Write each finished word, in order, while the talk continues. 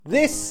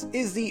This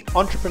is the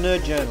Entrepreneur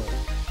Journal.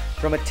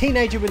 From a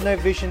teenager with no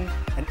vision,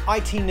 an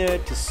IT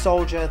nerd to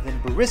soldier,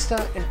 then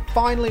barista, and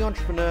finally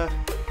entrepreneur,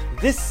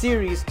 this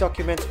series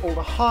documents all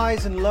the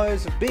highs and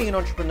lows of being an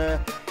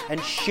entrepreneur and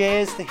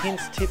shares the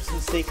hints, tips,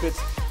 and secrets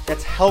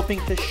that's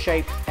helping to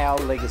shape our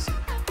legacy.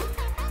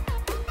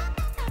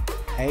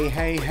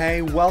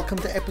 Hey, welcome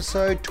to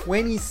episode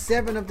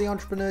 27 of the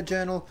Entrepreneur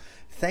Journal.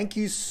 Thank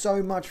you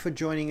so much for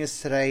joining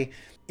us today.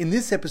 In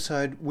this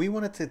episode, we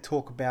wanted to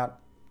talk about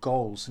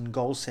goals and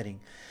goal setting.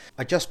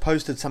 I just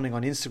posted something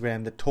on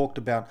Instagram that talked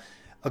about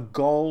a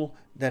goal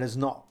that is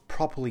not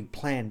properly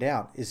planned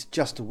out is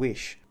just a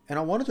wish. And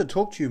I wanted to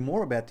talk to you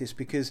more about this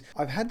because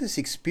I've had this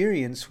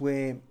experience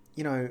where,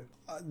 the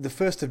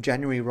 1st of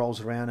January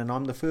rolls around and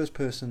I'm the first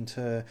person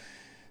to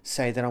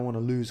say that I want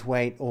to lose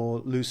weight or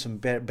lose some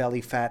belly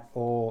fat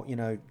or,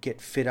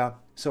 get fitter.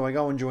 So I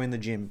go and join the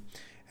gym.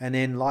 And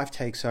then life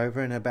takes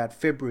over, and about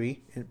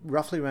February,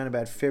 roughly around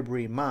about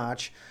February,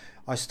 March,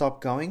 I stop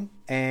going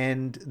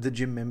and the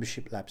gym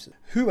membership lapses.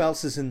 Who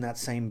else is in that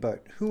same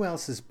boat? Who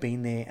else has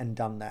been there and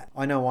done that?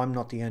 I know I'm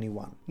not the only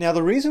one. Now,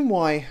 the reason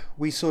why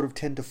we sort of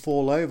tend to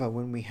fall over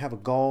when we have a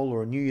goal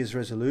or a New Year's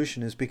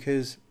resolution is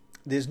because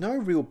there's no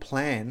real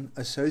plan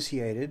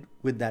associated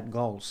with that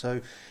goal. So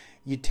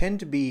you tend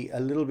to be a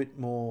little bit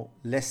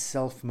less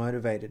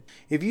self-motivated.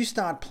 If you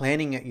start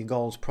planning out your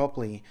goals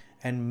properly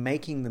and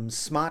making them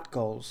SMART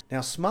goals.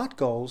 Now, SMART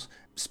goals,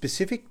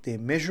 specific, they're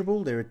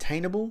measurable, they're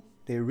attainable,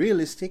 they're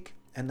realistic,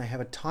 and they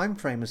have a time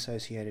frame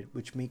associated,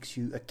 which makes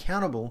you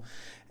accountable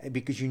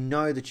because you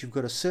know that you've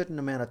got a certain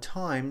amount of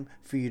time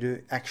for you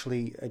to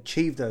actually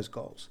achieve those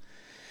goals.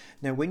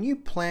 Now, when you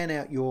plan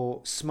out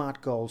your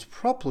SMART goals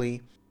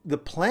properly, the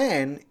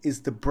plan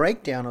is the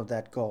breakdown of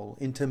that goal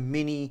into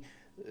mini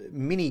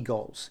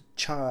goals.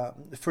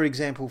 For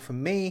example, for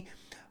me,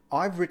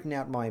 I've written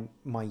out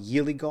my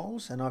yearly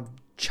goals and I've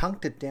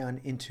chunked it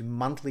down into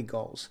monthly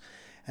goals.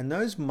 And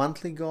those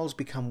monthly goals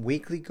become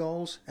weekly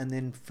goals, and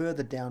then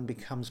further down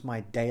becomes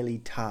my daily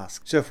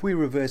tasks. So if we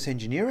reverse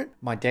engineer it,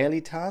 my daily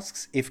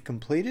tasks, if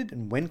completed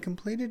and when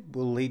completed,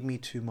 will lead me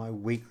to my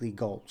weekly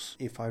goals.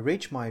 If I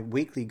reach my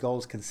weekly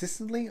goals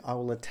consistently, I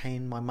will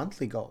attain my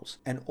monthly goals.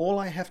 And all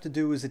I have to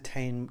do is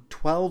attain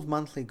 12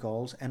 monthly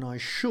goals, and I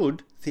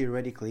should,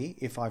 theoretically,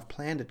 if I've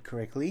planned it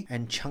correctly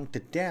and chunked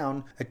it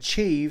down,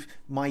 achieve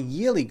my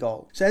yearly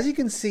goal. So as you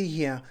can see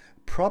here,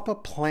 proper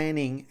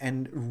planning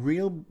and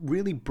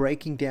really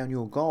breaking down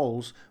your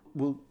goals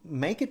will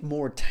make it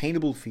more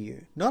attainable for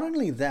you. Not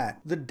only that,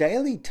 the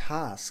daily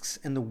tasks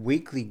and the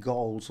weekly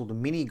goals or the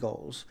mini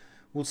goals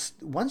will,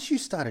 once you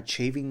start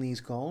achieving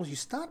these goals, you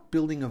start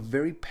building a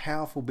very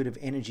powerful bit of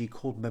energy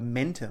called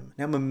momentum.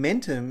 Now,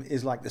 momentum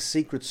is like the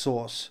secret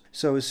sauce.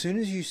 So as soon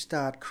as you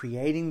start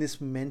creating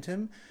this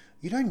momentum,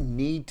 you don't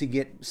need to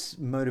get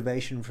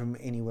motivation from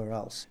anywhere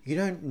else. You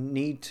don't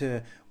need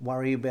to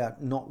worry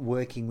about not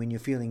working when you're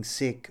feeling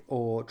sick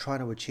or trying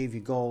to achieve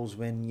your goals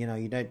when you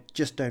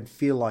don't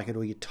feel like it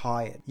or you're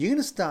tired. You're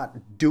going to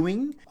start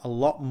doing a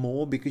lot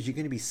more because you're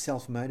going to be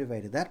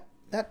self-motivated.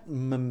 That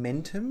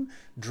momentum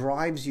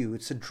drives you.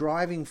 It's a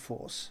driving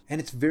force,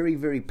 and it's very,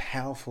 very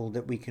powerful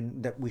that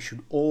we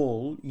should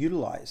all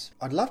utilize.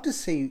 I'd love to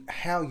see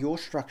how you're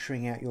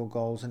structuring out your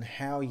goals and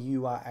how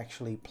you are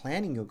actually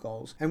planning your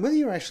goals and whether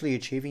you're actually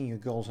achieving your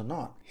goals or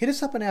not. Hit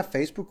us up in our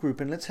Facebook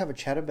group and let's have a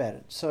chat about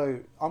it.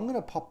 So I'm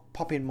going to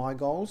pop in my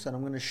goals and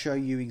I'm going to show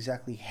you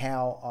exactly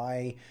how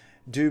I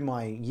do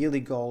my yearly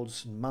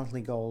goals,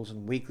 monthly goals,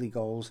 and weekly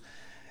goals.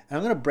 And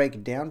I'm going to break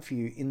it down for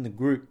you in the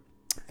group.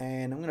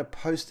 And I'm going to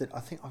post it. I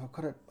think I've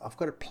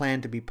got it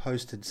planned to be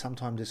posted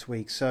sometime this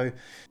week. So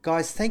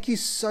guys, thank you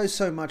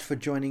so much for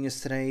joining us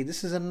today.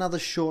 This is another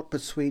short but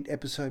sweet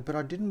episode, but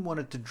I didn't want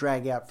it to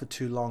drag out for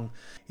too long.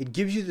 It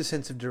gives you the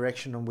sense of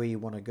direction on where you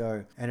want to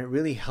go, and it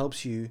really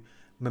helps you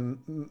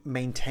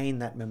maintain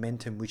that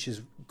momentum, which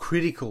is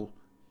critical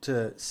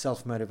to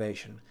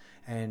self-motivation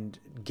and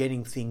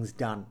getting things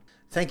done.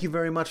 Thank you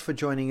very much for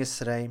joining us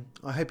today.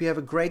 I hope you have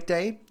a great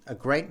day, a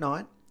great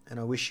night, and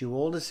I wish you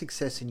all the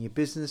success in your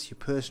business, your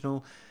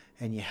personal,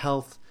 and your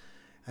health.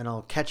 And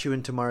I'll catch you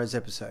in tomorrow's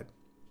episode.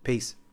 Peace.